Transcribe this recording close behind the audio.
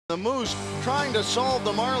The Moose trying to solve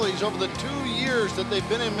the Marlies over the 2 years that they've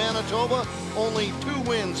been in Manitoba. Only 2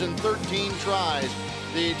 wins in 13 tries.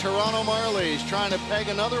 The Toronto Marlies trying to peg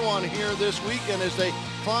another one here this weekend as they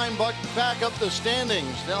climb back up the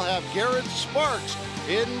standings. They'll have Garrett Sparks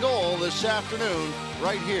in goal this afternoon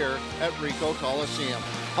right here at Ricoh Coliseum.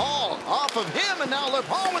 Hall off of him, and now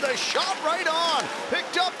Hall with a shot right on.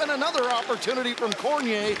 Picked up, and another opportunity from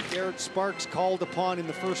Cornier. Garrett Sparks called upon in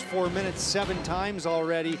the first 4 minutes 7 times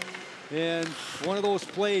already. And one of those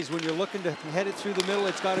plays when you're looking to head it through the middle,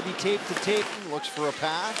 it's got to be tape to tape. Looks for a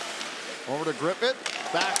pass. Over to Griffith.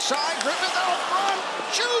 Backside, Griffith out front.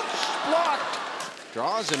 Shoots! Blocked.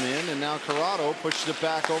 Draws him in, and now Corrado pushes it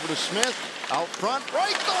back over to Smith. Out front, right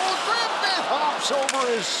goes Griffith! Hops over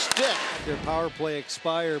his stick. Their power play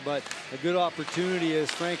expired, but a good opportunity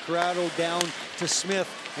as Frank Corrado down to Smith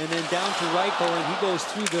and then down to Reichel, and he goes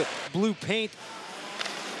through the blue paint.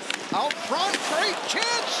 Out front, great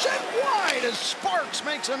chance, set wide as Sparks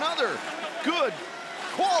makes another good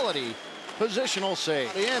quality positional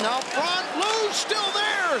save. In out front, Lou's still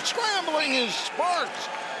there, scrambling is Sparks.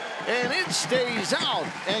 And it stays out,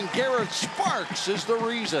 and Garrett Sparks is the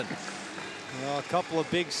reason. Well, a couple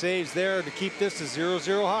of big saves there to keep this a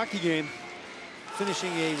 0-0 hockey game.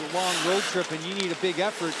 Finishing a long road trip, and you need a big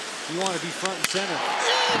effort. You want to be front and center.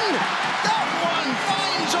 In! That one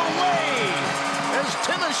finds a way as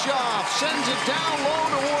Timashov sends it down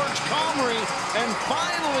low towards Comrie and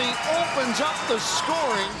finally opens up the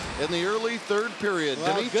scoring in the early third period.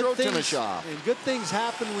 Well, Dmitro Timashov. And good things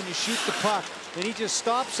happen when you shoot the puck. And he just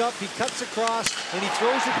stops up, he cuts across, and he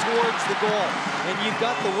throws it towards the goal. And you've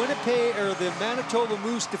got the Winnipeg or the Manitoba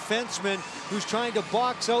Moose defenseman who's trying to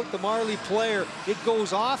box out the Marley player. It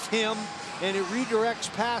goes off him, and it redirects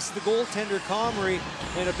past the goaltender Comrie,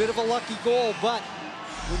 and a bit of a lucky goal. But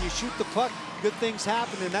when you shoot the puck, good things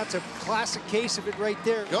happen, and that's a classic case of it right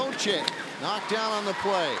there. Gocek knocked down on the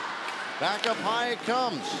play. Back up high it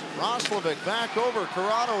comes. Roslovic back over.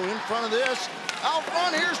 Corrado in front of this. Out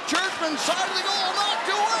front, here's Churchman, side of the goal, knocked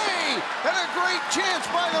away! And a great chance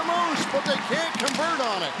by the Moose, but they can't convert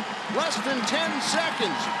on it. Less than 10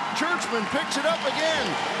 seconds. Churchman picks it up again.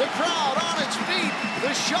 The crowd on its feet. The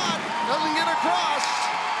shot doesn't get across.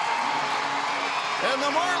 And the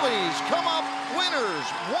Marlies come up winners,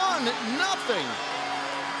 1-0.